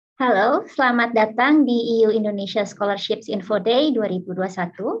Halo, selamat datang di EU Indonesia Scholarships Info Day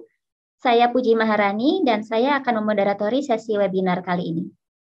 2021. Saya Puji Maharani dan saya akan memoderatori sesi webinar kali ini.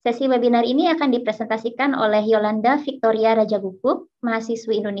 Sesi webinar ini akan dipresentasikan oleh Yolanda Victoria Rajagupuk,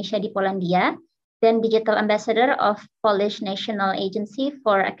 mahasiswi Indonesia di Polandia, dan Digital Ambassador of Polish National Agency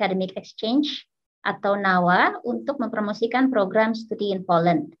for Academic Exchange atau NAWA untuk mempromosikan program studi in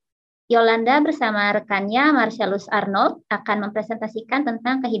Poland. Yolanda bersama rekannya Marcellus Arnold akan mempresentasikan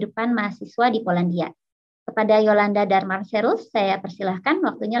tentang kehidupan mahasiswa di Polandia. Kepada Yolanda dan Marcellus, saya persilahkan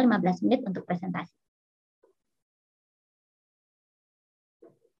waktunya 15 menit untuk presentasi.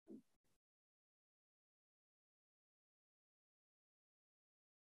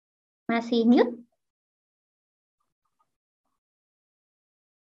 Masih mute?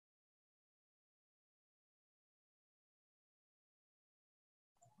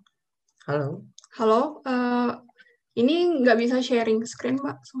 Halo. Halo, ini nggak bisa sharing screen,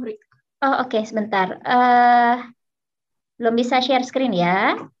 Mbak. Sorry. Oh, oke, sebentar. Belum bisa share screen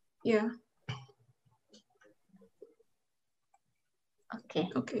ya? Ya. Oke.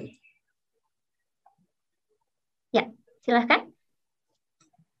 Oke. Ya, silahkan.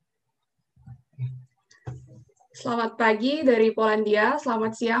 Selamat pagi dari Polandia,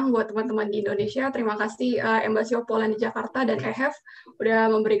 selamat siang buat teman-teman di Indonesia. Terima kasih Embassy of Poland di Jakarta dan EHF udah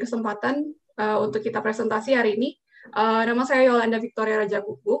memberi kesempatan untuk kita presentasi hari ini. Nama saya Yolanda Victoria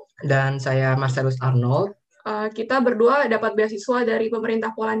Rajagupuk. Dan saya Marcellus Arnold. Kita berdua dapat beasiswa dari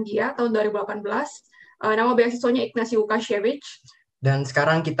pemerintah Polandia tahun 2018. Nama beasiswanya Ignacy Łukasiewicz. Dan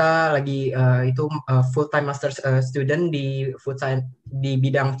sekarang kita lagi full-time master student di food science, di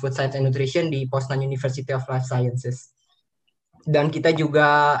bidang food science and nutrition di Poznan University of Life Sciences. Dan kita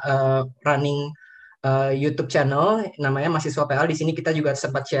juga running YouTube channel namanya Mahasiswa PL. Di sini kita juga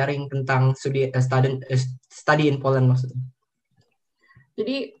sempat sharing tentang study in Poland maksudnya.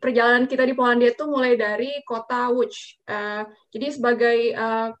 Jadi perjalanan kita di Polandia itu mulai dari kota Łódź. Jadi sebagai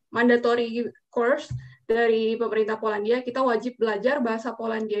mandatory course dari pemerintah Polandia, kita wajib belajar bahasa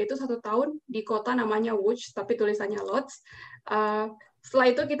Polandia itu 1 tahun di kota namanya Łódź, tapi tulisannya Lodz. Setelah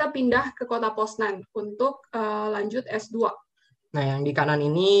itu kita pindah ke kota Poznan untuk lanjut S2. Nah, yang di kanan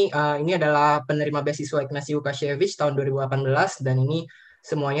ini adalah penerima beasiswa Ignacy Łukasiewicz tahun 2018, dan ini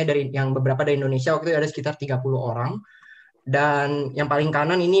semuanya beberapa dari Indonesia, waktu itu ada sekitar 30 orang. Dan yang paling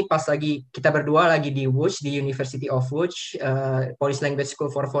kanan ini pas lagi kita berdua lagi di Łódź, di University of Łódź, Polish Language School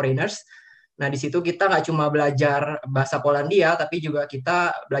for Foreigners. Nah, di situ kita nggak cuma belajar bahasa Polandia, tapi juga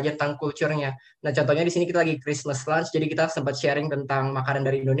kita belajar tentang culture-nya. Nah, contohnya di sini kita lagi Christmas lunch, jadi kita sempat sharing tentang makanan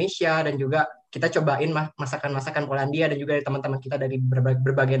dari Indonesia, dan juga kita cobain masakan-masakan Polandia, dan juga dari teman-teman kita dari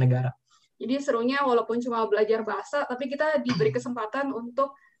berbagai negara. Jadi serunya walaupun cuma belajar bahasa, tapi kita diberi kesempatan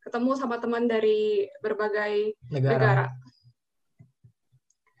untuk ketemu sama teman dari berbagai negara.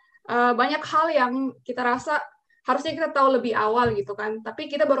 Banyak hal yang kita rasa harusnya kita tahu lebih awal gitu kan, tapi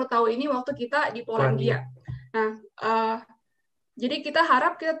kita baru tahu ini waktu kita di Polandia. Nah, jadi kita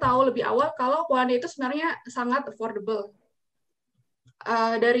harap kita tahu lebih awal kalau Polandia itu sebenarnya sangat affordable.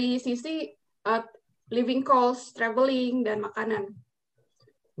 Dari sisi living cost, traveling, dan makanan.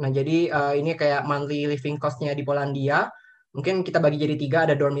 Nah, jadi ini kayak monthly living cost-nya di Polandia. Mungkin kita bagi jadi 3,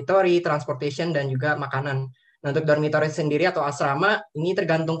 ada dormitory, transportation, dan juga makanan. Nah, untuk dormitory sendiri atau asrama, ini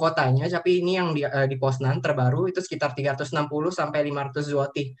tergantung kotanya, tapi ini yang di Poznan terbaru itu sekitar 360 sampai 500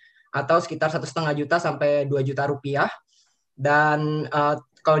 zloty, atau sekitar 1,5 juta sampai 2 juta rupiah. Dan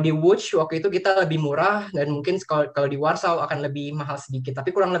kalau di Łódź waktu itu kita lebih murah, dan mungkin kalau di Warsaw akan lebih mahal sedikit, tapi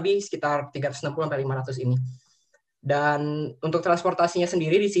kurang lebih sekitar 360 sampai 500 ini. Dan untuk transportasinya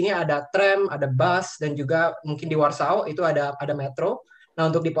sendiri di sini ada tram, ada bus, dan juga mungkin di Warsaw itu ada metro. Nah,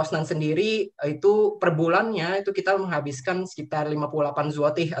 untuk di Poznan sendiri itu per bulannya itu kita menghabiskan sekitar 58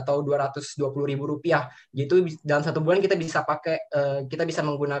 zloty atau 220.000 rupiah. Jadi dalam 1 bulan kita bisa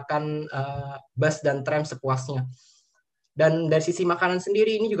menggunakan bus dan tram sepuasnya. Dan dari sisi makanan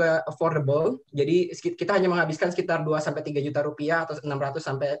sendiri ini juga affordable. Jadi kita hanya menghabiskan sekitar 2 sampai 3 juta rupiah atau 600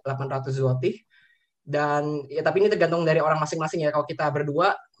 sampai 800 zloty. Dan ya, tapi ini tergantung dari orang masing-masing ya. Kalau kita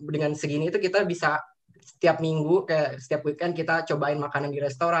berdua dengan segini itu kita bisa setiap minggu, kayak setiap weekend kita cobain makanan di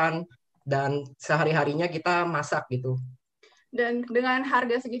restoran, dan sehari-harinya kita masak gitu. Dan dengan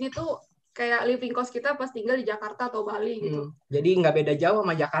harga segini tuh kayak living cost kita pas tinggal di Jakarta atau Bali gitu. Jadi nggak beda jauh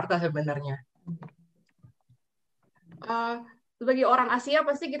sama Jakarta sebenarnya. Sebagai orang Asia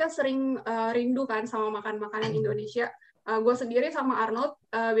pasti kita sering rindu kan sama makanan Indonesia. Gue sendiri sama Arnold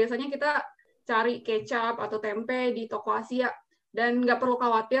biasanya kita cari kecap atau tempe di toko Asia, dan nggak perlu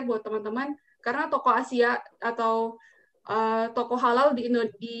khawatir buat teman-teman karena toko Asia atau toko halal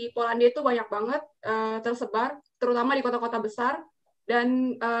di Polandia itu banyak banget tersebar, terutama di kota-kota besar,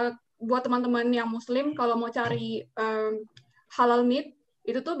 Dan buat teman-teman yang Muslim, kalau mau cari halal meat,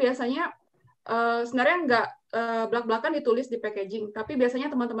 itu tuh biasanya sebenarnya nggak belak-belakan ditulis di packaging, tapi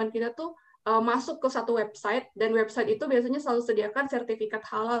biasanya teman-teman kita tuh masuk ke satu website, dan website itu biasanya selalu sediakan sertifikat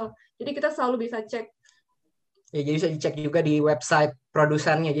halal. Jadi kita selalu bisa cek. Ya, jadi bisa dicek juga di website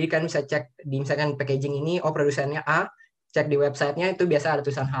produsennya. Jadi kan bisa cek di misalkan packaging ini, oh produsennya A, cek di websitenya itu biasa ada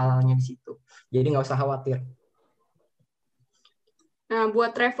tulisan halalnya di situ. Jadi nggak usah khawatir. Nah,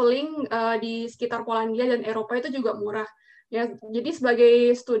 buat traveling di sekitar Polandia dan Eropa itu juga murah. Ya, jadi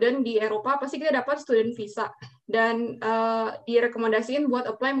sebagai student di Eropa pasti kita dapat student visa, dan direkomendasiin buat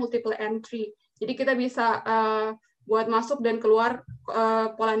apply multiple entry. Jadi kita bisa buat masuk dan keluar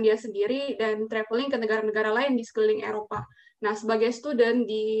Polandia sendiri dan traveling ke negara-negara lain di sekeliling Eropa. Nah, sebagai student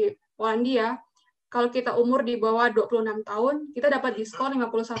di Polandia, kalau kita umur di bawah 26 tahun, kita dapat diskon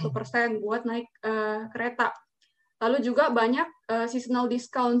 51% buat naik kereta. Lalu juga banyak seasonal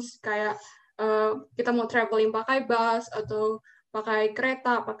discounts, kayak kita mau traveling pakai bus, atau pakai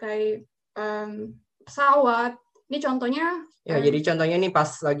kereta, pakai pesawat. Ini contohnya. Ya, jadi contohnya nih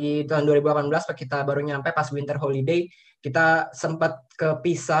pas lagi tahun 2018, pas kita baru nyampe pas winter holiday, kita sempat ke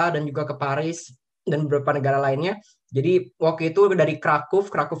Pisa dan juga ke Paris dan beberapa negara lainnya. Jadi waktu itu dari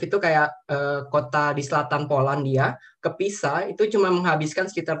Kraków itu kayak kota di selatan Polandia, ke Pisa itu cuma menghabiskan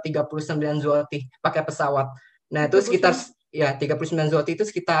sekitar 39 zloty pakai pesawat. Nah, itu sekitar 39 zloty itu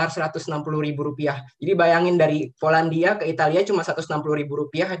sekitar 160.000 rupiah. Jadi bayangin dari Polandia ke Italia cuma 160.000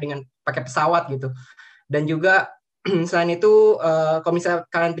 rupiah dengan pakai pesawat gitu. Dan juga selain itu, kalau misalnya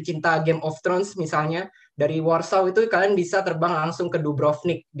kalian pecinta Game of Thrones misalnya, dari Warsaw itu kalian bisa terbang langsung ke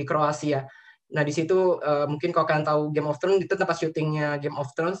Dubrovnik di Kroasia. Nah, di situ mungkin kalau kalian tahu Game of Thrones, itu tempat syutingnya Game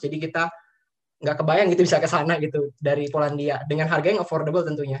of Thrones, jadi kita nggak kebayang gitu bisa ke sana gitu dari Polandia dengan harga yang affordable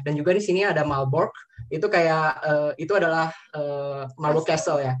tentunya. Dan juga di sini ada Malbork, itu kayak itu adalah Marble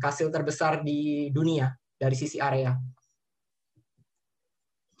Castle ya, kastil terbesar di dunia dari sisi area.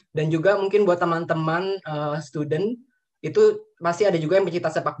 Dan juga mungkin buat teman-teman student, itu pasti ada juga yang pecinta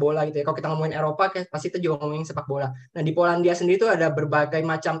sepak bola gitu ya. Kalau kita ngomongin Eropa, pasti kita juga ngomongin sepak bola. Nah, di Polandia sendiri itu ada berbagai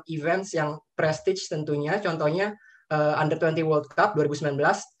macam events yang prestige tentunya. Contohnya Under 20 World Cup 2019,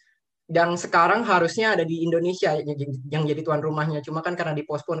 yang sekarang harusnya ada di Indonesia yang jadi tuan rumahnya. Cuma kan karena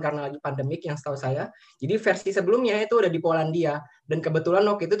dipospon karena lagi pandemik yang setahu saya. Jadi versi sebelumnya itu udah di Polandia. Dan kebetulan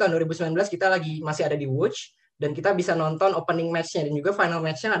waktu itu tahun 2019 kita masih ada di Łódź. Dan kita bisa nonton opening match-nya dan juga final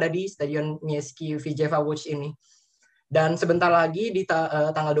match-nya ada di Stadion Miejski Widzewa Łódź ini. Dan sebentar lagi di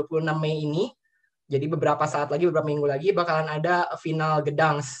tanggal 26 Mei ini, jadi beberapa minggu lagi bakalan ada final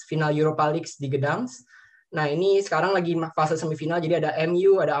Gdansk, final Europa League di Gdansk. Nah, ini sekarang lagi fase semifinal, jadi ada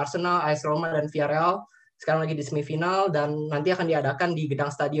MU, ada Arsenal, AS Roma, dan Villarreal. Sekarang lagi di semifinal dan nanti akan diadakan di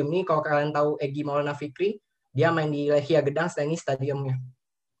Gdansk Stadium ini. Kalau kalian tahu Egy Maulana Fikri, dia main di Lechia Gdansk, dan ini stadiumnya.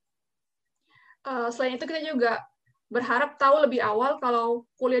 Selain itu kita juga berharap tahu lebih awal kalau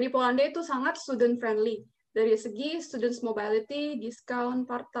kuliah di Polandia itu sangat student friendly dari segi students mobility, discount,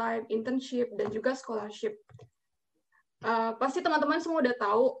 part-time, internship, dan juga scholarship. Pasti teman-teman semua udah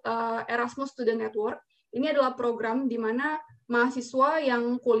tahu Erasmus Student Network. Ini adalah program di mana mahasiswa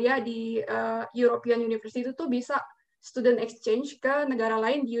yang kuliah di European University itu bisa student exchange ke negara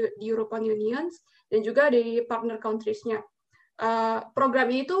lain di European Union dan juga di partner countries-nya. Program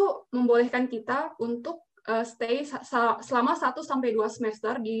ini tuh membolehkan kita untuk stay selama 1-2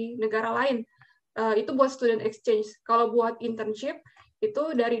 semester di negara lain. Itu buat student exchange. Kalau buat internship, itu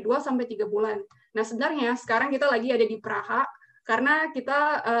dari 2-3 bulan. Nah, sebenarnya sekarang kita lagi ada di Praha, karena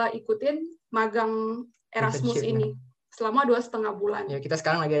kita ikutin magang Erasmus ini selama 2,5 bulan. Ya, kita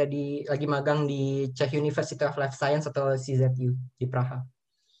sekarang lagi magang di Czech University of Life Science atau CZU di Praha.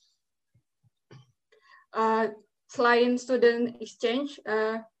 Selain student exchange,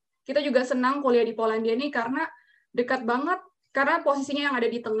 kita juga senang kuliah di Polandia ini karena dekat banget, karena posisinya yang ada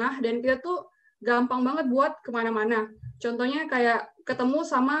di tengah, dan kita tuh gampang banget buat kemana-mana. Contohnya kayak ketemu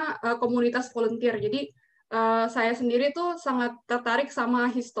sama komunitas volunteer. Jadi saya sendiri tuh sangat tertarik sama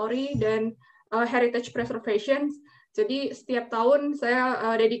history dan heritage preservation. Jadi setiap tahun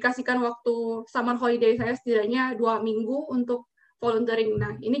saya dedikasikan waktu summer holiday saya setidaknya 2 minggu untuk volunteering.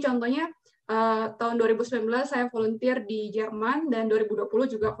 Nah, ini contohnya tahun 2019 saya volunteer di Jerman, dan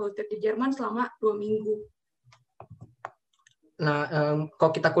 2020 juga volunteer di Jerman selama 2 minggu. Nah,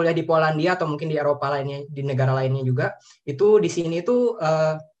 kalau kita kuliah di Polandia atau mungkin di Eropa lainnya, di negara lainnya juga, itu di sini tuh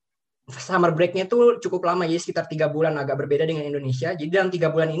summer break-nya tuh cukup lama, jadi sekitar 3 bulan, agak berbeda dengan Indonesia. Jadi dalam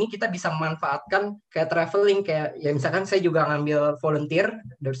 3 bulan ini kita bisa memanfaatkan kayak traveling, kayak ya misalkan saya juga ngambil volunteer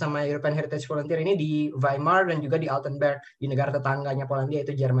bersama European Heritage Volunteer ini di Weimar dan juga di Altenberg, di negara tetangganya Polandia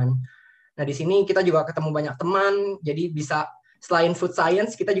itu Jerman. Nah, di sini kita juga ketemu banyak teman, jadi bisa selain food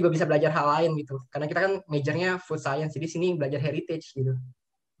science kita juga bisa belajar hal lain gitu. Karena kita kan majornya food science, jadi sini belajar heritage gitu.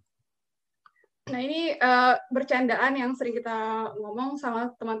 Nah, ini bercandaan yang sering kita ngomong sama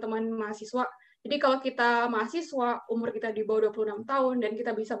teman-teman mahasiswa. Jadi kalau kita mahasiswa, umur kita di bawah 26 tahun, dan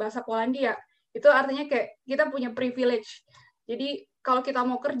kita bisa bahasa Polandia, itu artinya kayak kita punya privilege. Jadi kalau kita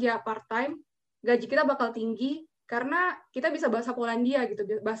mau kerja part-time, gaji kita bakal tinggi, karena kita bisa bahasa Polandia, gitu,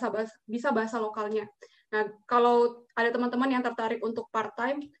 bisa bahasa lokalnya. Nah, kalau ada teman-teman yang tertarik untuk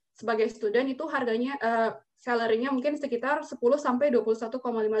part-time, sebagai student, itu harganya, salary-nya mungkin sekitar 10-21,5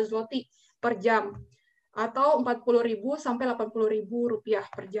 zloty per jam, atau 40.000 sampai 80.000 rupiah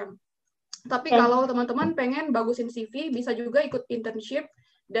per jam. Tapi kalau teman-teman pengen bagusin CV, bisa juga ikut internship,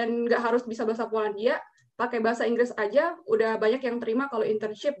 dan nggak harus bisa bahasa Polandia, pakai bahasa Inggris aja, udah banyak yang terima kalau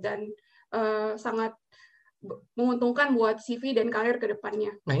internship, dan sangat menguntungkan buat CV dan karir ke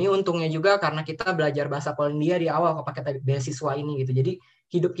depannya. Nah, ini untungnya juga karena kita belajar bahasa Polandia di awal kalau pakai beasiswa ini gitu. Jadi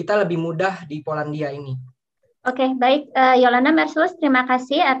hidup kita lebih mudah di Polandia ini. Oke, baik. Yolanda Mersulus, terima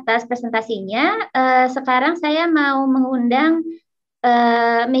kasih atas presentasinya. Sekarang saya mau mengundang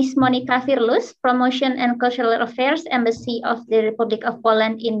Miss Monica Firlus, Promotion and Cultural Affairs Embassy of the Republic of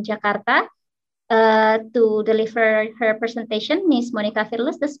Poland in Jakarta, to deliver her presentation. Miss Monica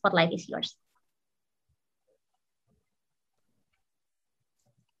Firlus, the spotlight is yours.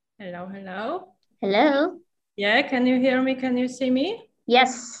 Hello, hello. Hello. Yeah, can you hear me? Can you see me?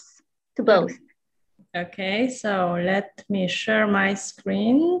 Yes, to both. Okay, so let me share my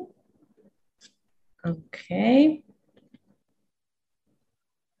screen. Okay.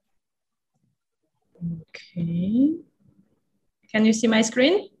 Okay. Can you see my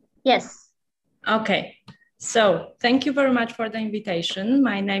screen? Yes. Okay. So thank you very much for the invitation.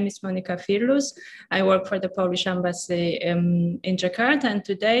 My name is Monika Firlus. I work for the Polish Embassy in Jakarta. And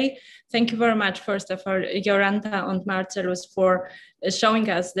today, thank you very much, first of all, Jolanta and Marcellus, for showing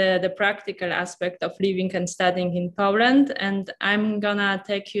us the practical aspect of living and studying in Poland. And I'm gonna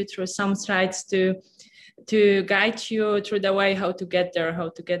take you through some slides to guide you through the way how to get there, how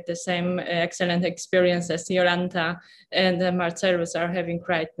to get the same excellent experience as Jolanta and Marcellus are having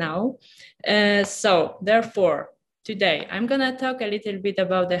right now. So therefore, today I'm gonna talk a little bit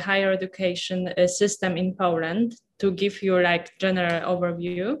about the higher education system in Poland to give you like general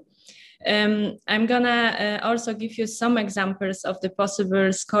overview. I'm gonna also give you some examples of the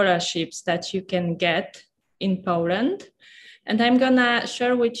possible scholarships that you can get in Poland. And I'm gonna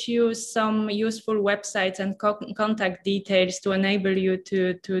share with you some useful websites and contact details to enable you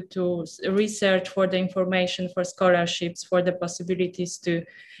to research for the information for scholarships, for the possibilities to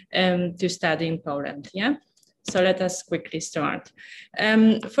study in Poland. Yeah. So let us quickly start.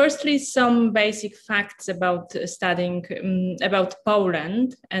 Firstly, some basic facts about studying, about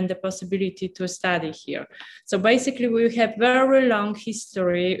Poland and the possibility to study here. So basically, we have very long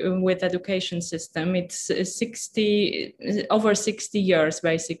history with education system. It's over 60 years,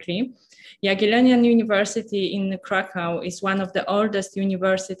 basically. Jagiellonian University in Krakow is one of the oldest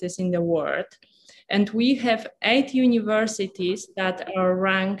universities in the world. And we have 8 universities that are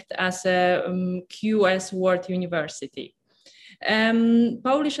ranked as a QS World University.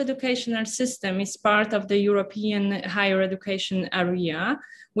 Polish educational system is part of the European higher education area,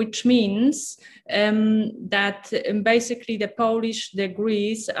 which means that basically the Polish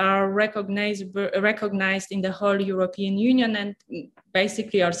degrees are recognized in the whole European Union and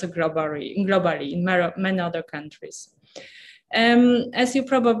basically also globally in many other countries. As you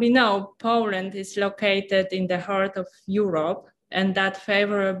probably know, Poland is located in the heart of Europe, and that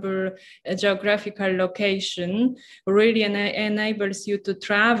favorable geographical location really enables you to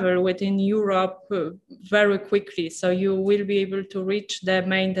travel within Europe very quickly. So you will be able to reach the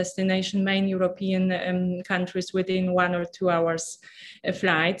main destination, main European countries within 1 or 2 hours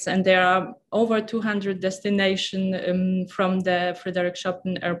flights. And there are over 200 destinations from the Frederick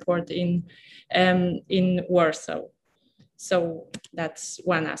Chopin Airport in Warsaw. So that's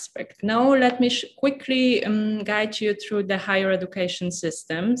one aspect. Now let me quickly guide you through the higher education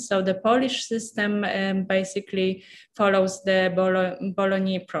system. So the Polish system basically follows the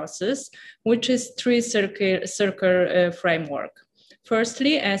Bologna process, which is 3-circle framework.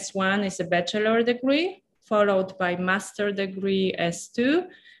 Firstly, S1 is a bachelor degree, followed by master degree S2,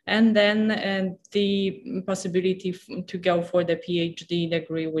 and then the possibility to go for the PhD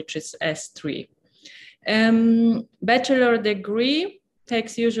degree, which is S3. Bachelor degree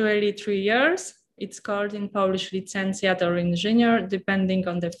takes usually 3 years. It's called in Polish licenciat or inżynier, depending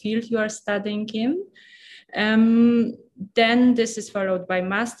on the field you are studying in. Then this is followed by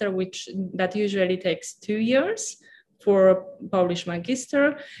master, that usually takes 2 years, for Polish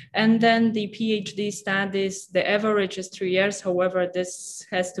Magister, and then the PhD studies, the average is 3 years. However, this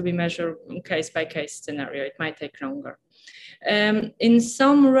has to be measured case by case scenario. It might take longer. In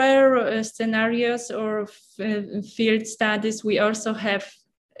some rare scenarios or field studies, we also have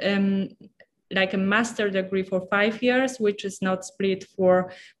like a master degree for 5 years, which is not split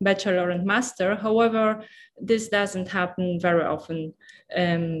for bachelor and master. However, this doesn't happen very often,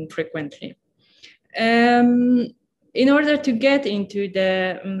 frequently. In order to get into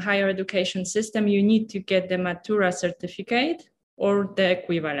the higher education system, you need to get the Matura certificate or the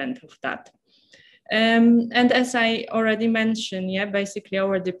equivalent of that. And as I already mentioned, yeah, basically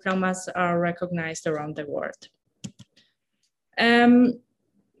our diplomas are recognized around the world.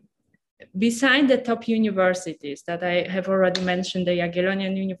 Beside the top universities that I have already mentioned, the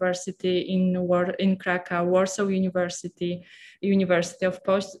Jagiellonian University in Krakow, Warsaw University, University of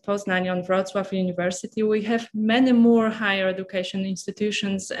Poznań, and Wrocław University, we have many more higher education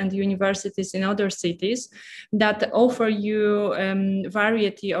institutions and universities in other cities that offer you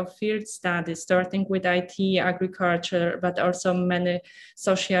variety of field studies, starting with IT, agriculture, but also many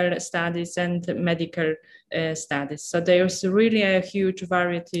social studies and medical studies. So there's really a huge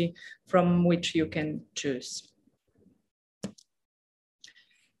variety from which you can choose.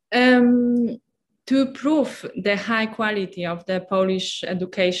 To prove the high quality of the Polish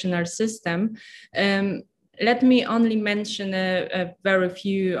educational system, let me only mention a very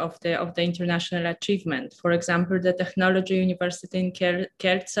few of the international achievement. For example, the Technology University in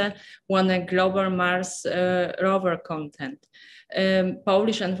Kielce won a Global Mars rover content.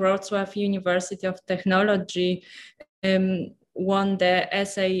 Polish and Wrocław University of Technology won the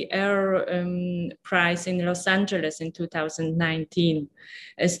SAR prize in Los Angeles in 2019.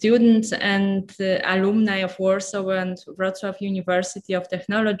 Students and alumni of Warsaw and Wrocław University of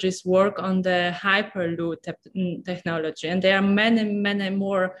Technologies work on the Hyperloop technology, and there are many, many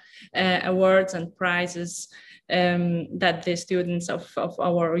more awards and prizes that the students of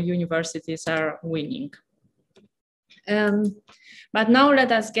our universities are winning. But now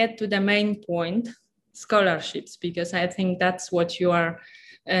let us get to the main point, scholarships, because I think that's what you are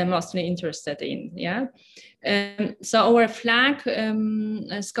mostly interested in, yeah? So our flag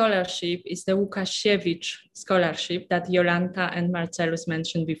scholarship is the Łukasiewicz scholarship that Jolanta and Marcellus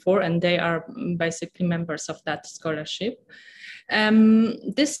mentioned before, and they are basically members of that scholarship.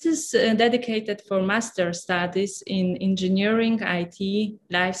 This is dedicated for master studies in engineering, IT,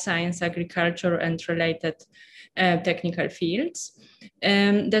 life science, agriculture, and related technical fields.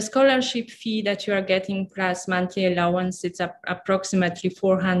 The scholarship fee that you are getting plus monthly allowance, it's approximately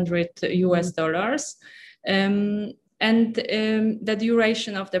 $400 US. And the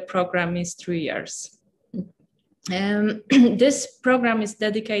duration of the program is 3 years. This program is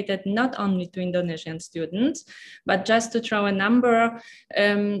dedicated not only to Indonesian students, but just to throw a number,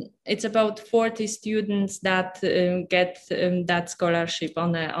 it's about 40 students that get that scholarship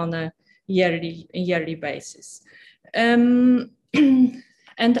on a yearly basis.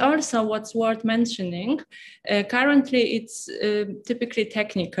 And also what's worth mentioning, currently it's typically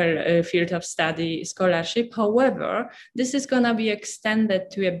technical field of study scholarship. However, this is going to be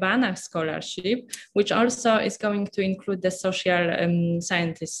extended to a Banach scholarship, which also is going to include the social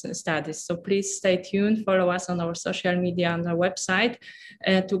scientist studies. So please stay tuned, follow us on our social media and our website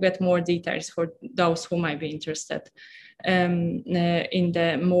to get more details for those who might be interested in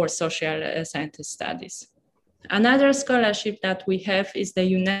the more social scientist studies. Another scholarship that we have is the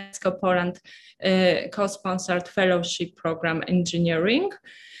UNESCO Poland co-sponsored fellowship program Engineering.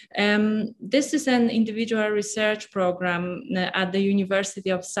 This is an individual research program at the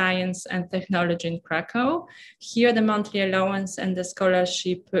University of Science and Technology in Krakow. Here the monthly allowance and the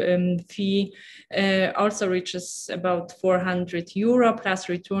scholarship fee also reaches about €400 plus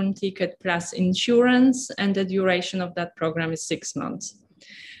return ticket plus insurance, and the duration of that program is 6 months.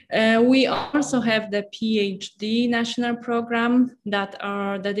 We also have the PhD national program that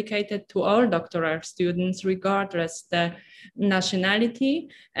are dedicated to all doctoral students, regardless the nationality,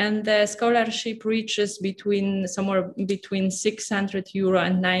 and the scholarship reaches somewhere between €600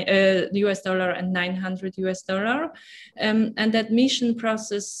 and $900 and $900. And the admission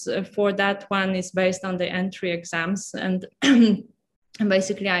process for that one is based on the entry exams, and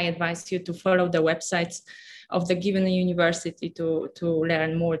basically I advise you to follow the websites of the given university to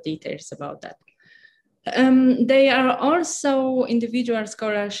learn more details about that. They are also individual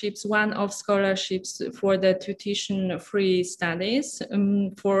scholarships, one-off scholarships for the tuition-free studies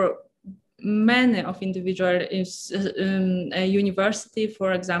for many of individual university,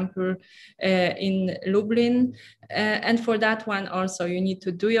 for example, in Lublin. And for that one also, you need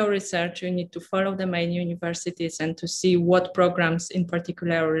to do your research, you need to follow the main universities and to see what programs in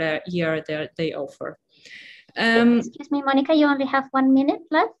particular year they offer. Excuse me, Monica, you only have 1 minute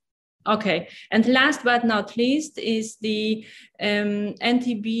left. Okay, and last but not least is the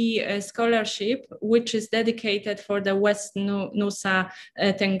NTB scholarship, which is dedicated for the West Nusa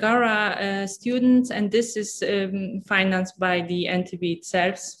Tenggara students, and this is financed by the NTB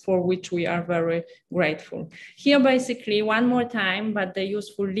itself, for which we are very grateful. Here, basically, one more time, but the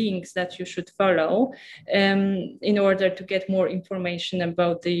useful links that you should follow in order to get more information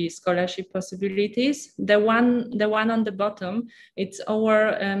about the scholarship possibilities. The one on the bottom, it's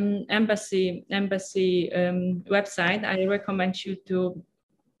our embassy website. I recommend you to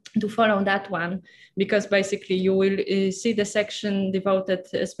follow that one, because basically you will see the section devoted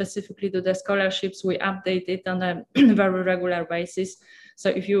specifically to the scholarships. We update it on a very regular basis. So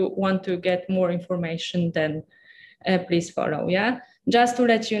if you want to get more information, then please follow. Yeah, just to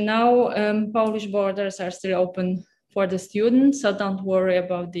let you know, Polish borders are still open for the students, so don't worry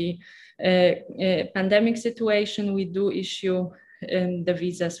about the pandemic situation. We do issue the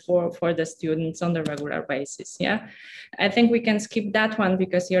visas for the students on the regular basis. Yeah, I think we can skip that one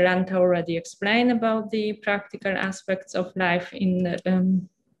because Jolanta already explained about the practical aspects of life in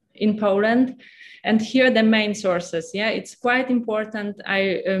Poland. And here the main sources. Yeah, it's quite important.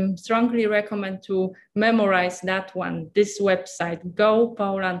 I strongly recommend to memorize that one, this website,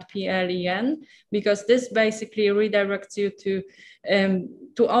 GoPoland.pl, because this basically redirects you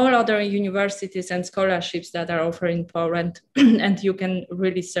to all other universities and scholarships that are offered in Poland, and you can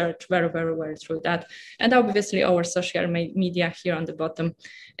really search very, very well through that. And obviously our social media here on the bottom.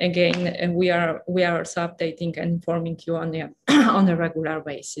 Again, we are also updating and informing you on a regular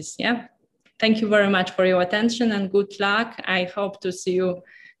basis. Yeah. Thank you very much for your attention and good luck. I hope to see you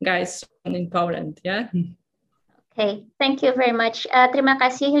guys soon in Poland. Yeah. Okay, thank you very much. Terima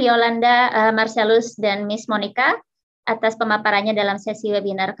kasih Yolanda, Marcellus, dan Miss Monica atas pemaparannya dalam sesi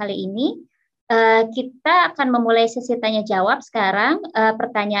webinar kali ini. Kita akan memulai sesi tanya jawab sekarang.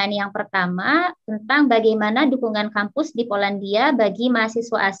 Pertanyaan yang pertama tentang bagaimana dukungan kampus di Polandia bagi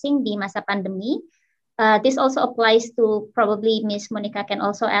mahasiswa asing di masa pandemi. This also applies to probably Miss Monica can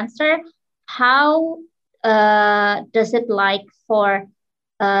also answer. How does it like for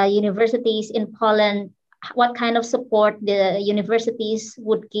universities in Poland? What kind of support the universities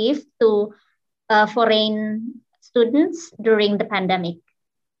would give to foreign students during the pandemic?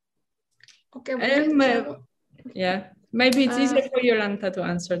 Okay, yeah, maybe it's easier for Jolanta to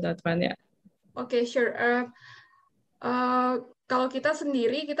answer that one. Yeah. Okay, sure. Kalau kita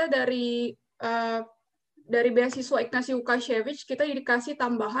sendiri, kita dari beasiswa Ignacy Łukasiewicz, kita dikasih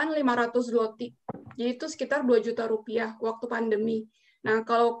tambahan 500 zloty. Jadi itu sekitar 2 juta rupiah waktu pandemi. Nah,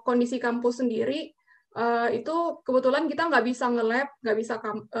 kalau kondisi kampus sendiri, itu kebetulan kita nggak bisa nge-lab, nggak bisa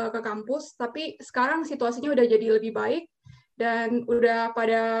ke kampus, tapi sekarang situasinya udah jadi lebih baik, dan udah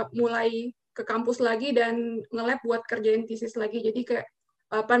pada mulai ke kampus lagi dan nge-lab buat kerjain thesis lagi. Jadi kayak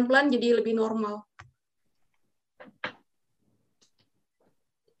pelan-pelan jadi lebih normal.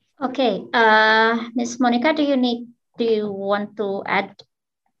 Okay, Ms. Monica, do you want to add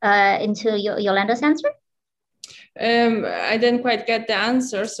into Yolanda's answer? I didn't quite get the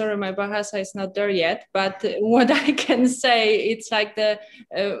answer. Sorry, my Bahasa is not there yet. But what I can say, it's like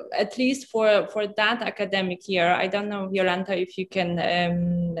at least for that academic year, I don't know, Jolanta, if you can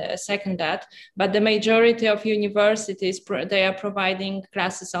second that, but the majority of universities, they are providing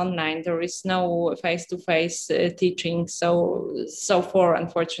classes online. There is no face-to-face teaching. So far,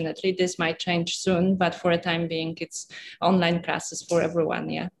 unfortunately, this might change soon, but for the time being, it's online classes for everyone,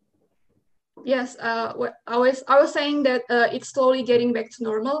 yeah. Yes, I was saying that it's slowly getting back to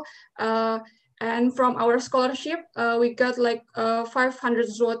normal, and from our scholarship, we got like 500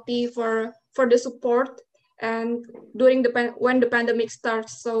 zloty for the support, and during when the pandemic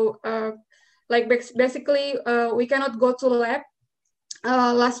starts. So, like basically, we cannot go to lab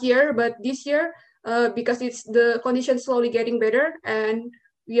last year, but this year, because the conditions slowly getting better, and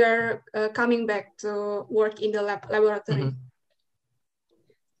we are coming back to work in the laboratory. Mm-hmm.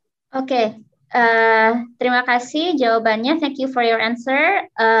 Oke, terima kasih jawabannya. Thank you for your answer.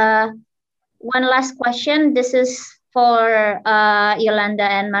 One last question. This is for Yolanda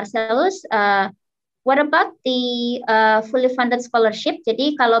and Marcellus. What about the fully funded scholarship?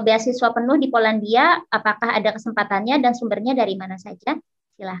 Jadi kalau beasiswa penuh di Polandia, apakah ada kesempatannya dan sumbernya dari mana saja?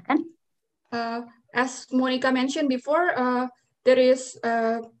 Silahkan. As Monica mentioned before, there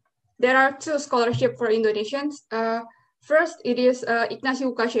are 2 scholarships for Indonesians. First, it is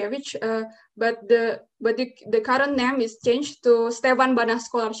Ignacio Lukasiewicz, but the current name is changed to Stevan Bana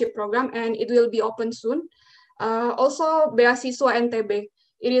Scholarship Program, and it will be open soon. Also, Beasiswa NTB.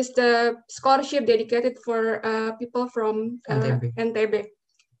 It is the scholarship dedicated for people from NTB.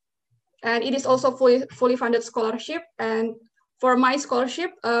 And it is also fully funded scholarship. And for my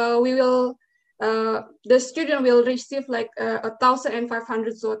scholarship, the student will receive like 1,500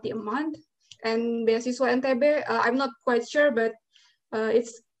 zloty a month. And Beasiswa NTB, I'm not quite sure, but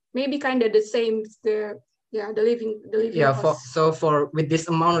it's maybe kind of the same. The living cost. With this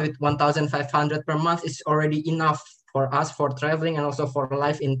amount, with 1,500 per month, is already enough for us for traveling and also for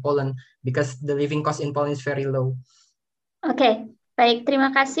life in Poland, because the living cost in Poland is very low. Oke, baik,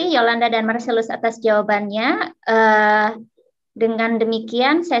 terima kasih Yolanda dan Marcelus atas jawabannya. Dengan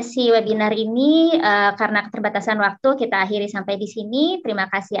demikian sesi webinar ini karena keterbatasan waktu kita akhiri sampai di sini.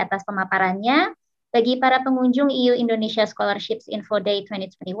 Terima kasih atas pemaparannya. Bagi para pengunjung EU Indonesia Scholarships Info Day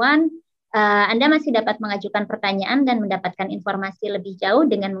 2021, Anda masih dapat mengajukan pertanyaan dan mendapatkan informasi lebih jauh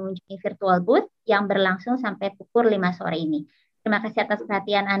dengan mengunjungi virtual booth yang berlangsung sampai pukul 5 sore ini. Terima kasih atas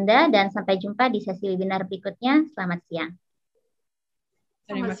perhatian Anda dan sampai jumpa di sesi webinar berikutnya. Selamat siang.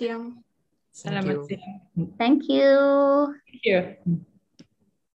 Selamat siang. Selamat siang. Thank you. Thank you.